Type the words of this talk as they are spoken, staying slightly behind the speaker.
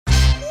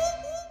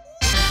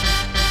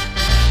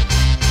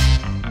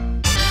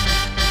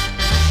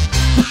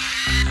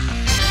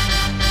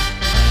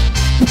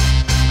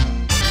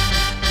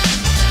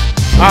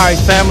Alright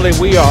family,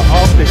 we are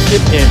off the ship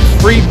in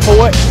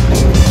Freeport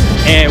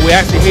and we're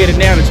actually headed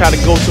now to try to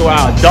go to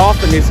our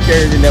Dolphin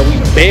excursion that we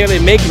barely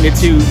making it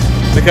to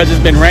because it's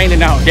been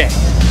raining all day.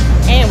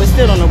 And we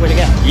still don't know where to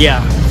go.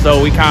 Yeah,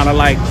 so we kind of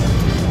like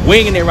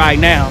winging it right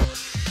now.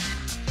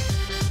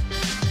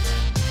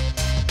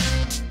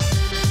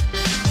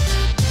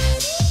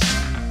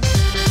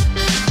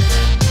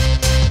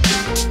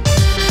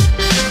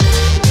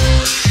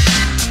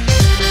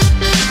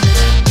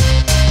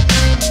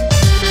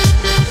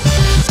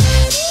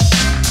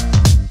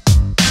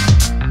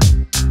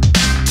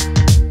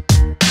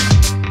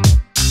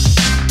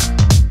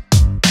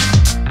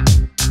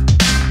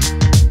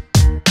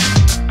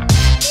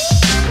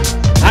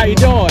 How you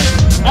doing?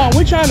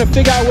 We're trying to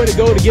figure out where to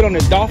go to get on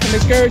the Dolphin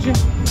excursion.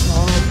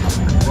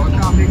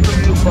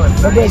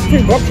 That's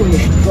 $3 from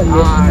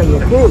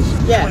the cruise.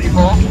 Yeah. I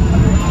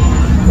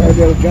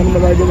got a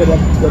gentleman right there with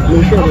the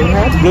blue shirt in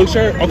hat. Blue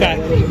shirt? Okay.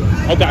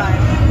 Okay.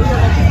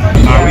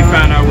 Alright, we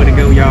found out where to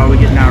go, y'all. We're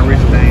getting our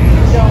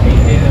wristbands.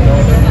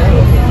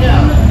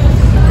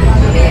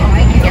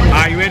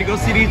 Alright, you ready to go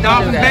see these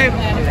dolphins, babe?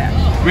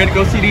 Ready to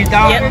go see these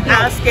dolphins? Yep,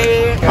 I'm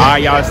scared.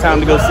 Alright, y'all, it's time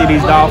to go see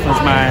these dolphins,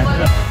 man.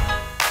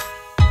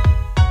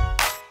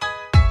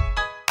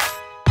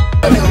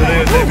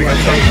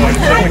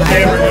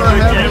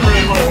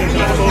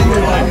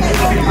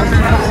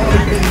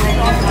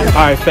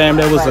 Alright fam,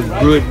 that was a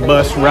good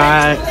bus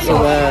ride.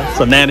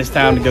 So now it's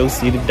time to go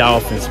see the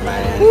dolphins,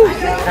 man.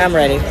 I'm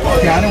ready.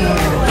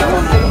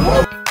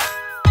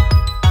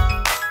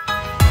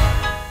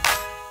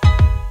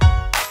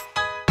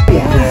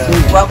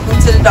 Welcome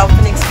to the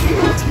Dolphin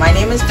Experience. My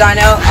name is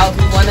Darnell. I'll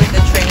be one of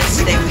the trainers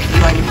today with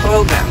you on your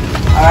program.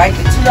 Alright,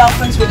 the two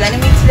dolphins we're going to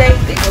meet today,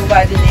 they go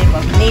by the name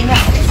of Nina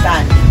and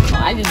Sandy.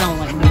 I just don't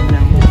like Nina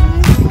no more.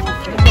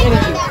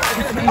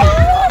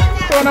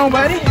 What's going on,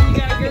 buddy?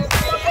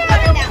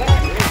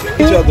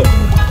 Each other.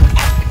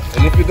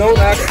 And if you don't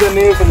ask their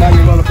names, and now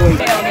you're gonna play.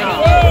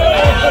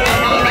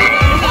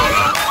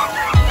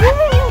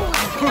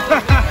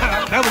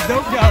 That was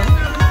dope, y'all.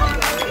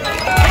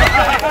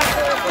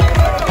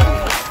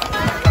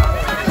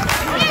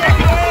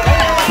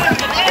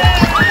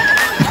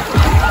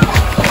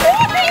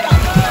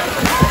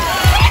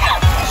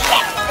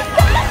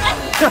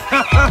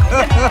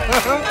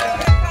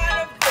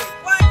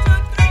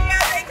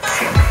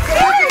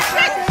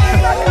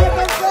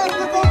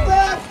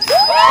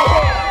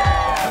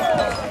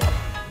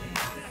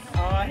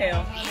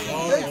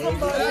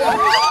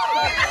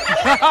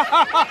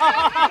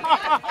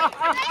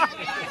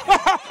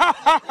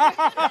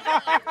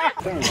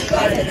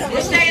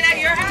 We're staying at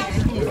your house?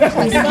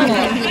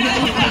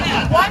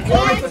 What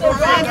time?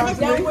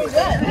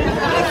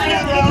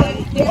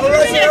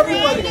 Alright, so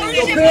everybody, so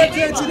pay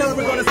attention now.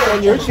 We're gonna sit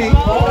on your cheek.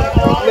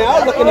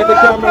 Now looking at the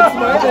camera and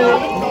smiling.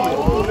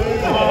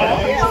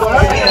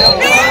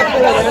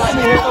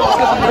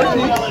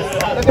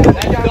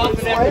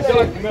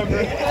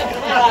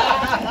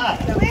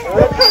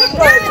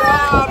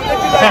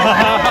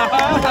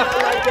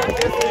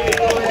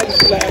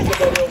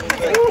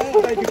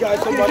 Thank you guys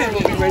so much.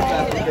 We'll be right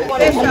back.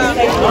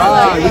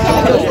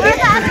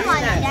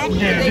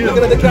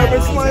 Looking at the camera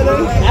and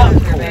smiling.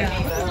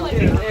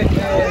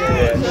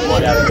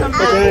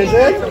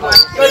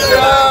 Good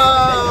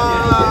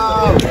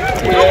job!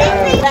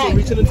 Yeah.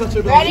 Reaching and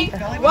touching. Ready?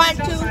 1,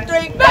 2,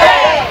 3,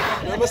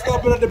 bang! Never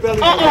stop it at the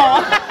belly.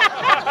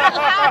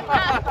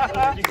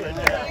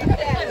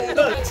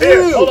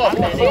 Two. Hold on.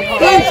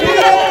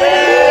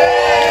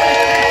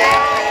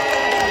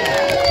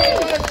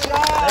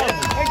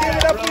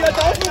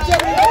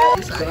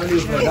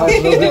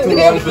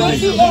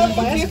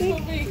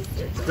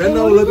 Bend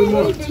down a little bit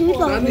more.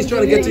 Sandy's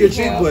trying to get to your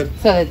cheek, but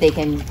So that they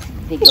go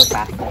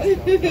faster. okay,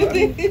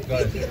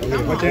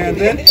 put your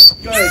hands in.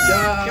 Good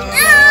job.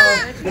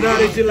 You know how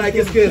did you like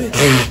his kiss?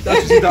 That's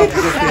what she thought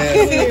was a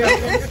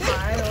kiss.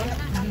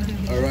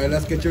 All right,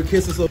 let's get your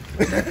kisses up.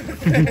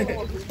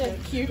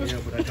 Cute.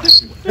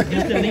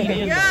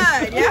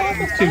 Yeah.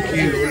 Too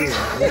cute.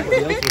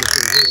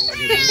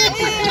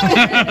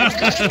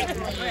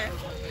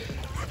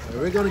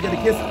 We're gonna get a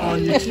kiss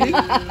on your cheek.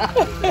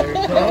 There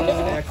you go.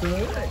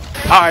 Excellent.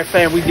 Alright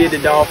fam, we did the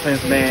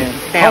dolphins, man.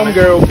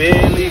 Homegirl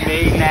barely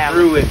made it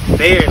through it.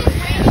 Barely.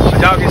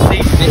 But y'all can see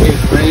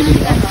it's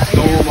raining up a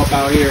storm up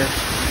out here.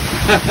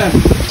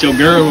 Your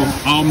girl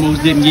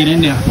almost didn't get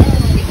in there.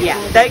 Yeah,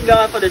 thank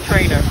God for the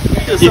trainer.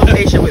 She was so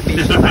patient with me.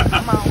 She was like,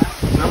 come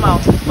on.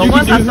 But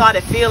once I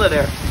started feeling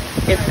her,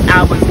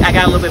 I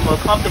got a little bit more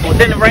comfortable.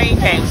 Then the rain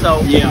came,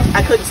 so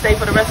I couldn't stay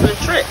for the rest of the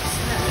trip.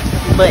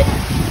 But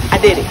I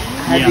did it.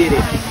 I did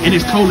it. And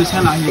it's cold as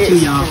hell out here too,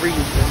 y'all.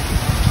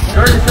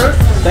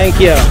 Thank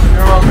you.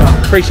 You're welcome.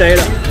 Appreciate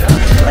it.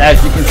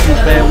 As you can see,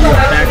 fam, we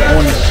are back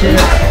on the ship,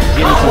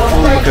 getting some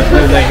food because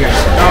we're right here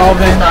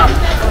starving.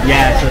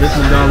 Yeah, so this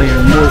is only a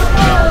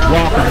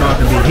walk about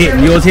to be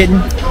hitting. Yours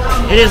hitting?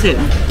 It is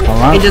hitting. All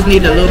right. It just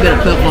needs a little bit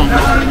of cook on.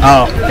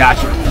 Oh,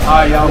 gotcha.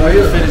 Alright, y'all, we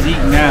just finished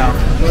eating now.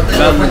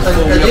 Bella's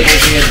pulled me up over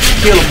here at the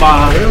Killer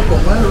Bar.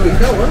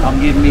 I'm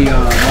getting me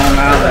Long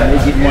Island.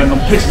 They're getting one of them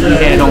pictures we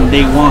had on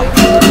day one.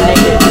 I ain't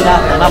getting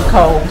nothing. I'm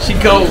cold. She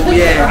cold,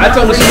 yeah. I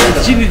told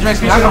her she need to drink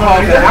some alcohol.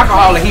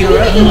 Alcohol to heat her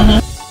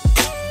up.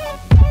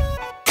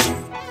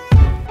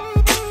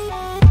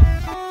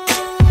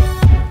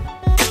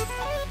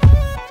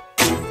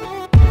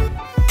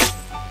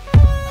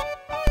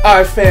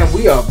 Alright fam,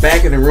 we are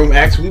back in the room.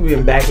 Actually, we've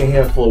been back in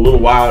here for a little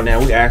while now.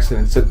 We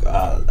actually took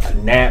a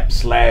nap /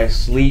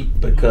 sleep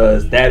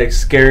because that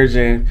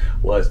excursion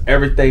was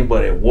everything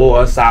but it wore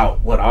us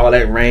out with all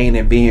that rain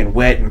and being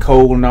wet and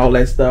cold and all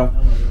that stuff.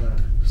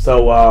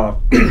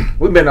 So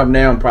we've been up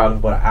now probably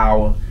about an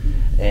hour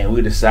and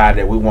we decided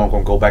that we weren't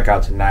going to go back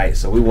out tonight.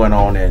 So we went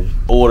on and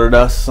ordered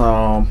us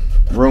some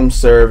room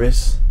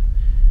service,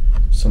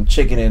 some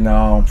chicken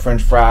and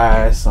french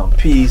fries, some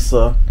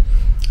pizza,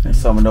 and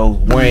some of those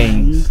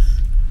wings.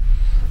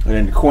 And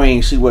then the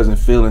queen, she wasn't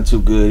feeling too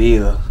good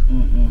either.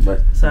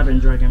 But so I've been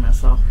drinking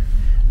myself.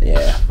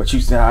 Yeah, but you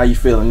said, how you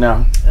feeling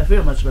now? I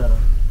feel much better.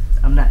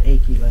 I'm not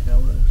achy like I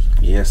was.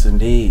 Yes,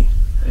 indeed.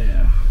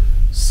 Yeah.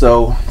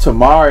 So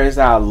tomorrow is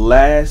our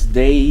last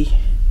day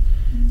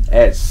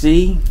at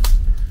sea.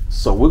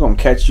 So we're gonna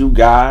catch you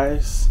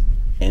guys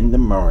in the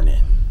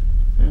morning.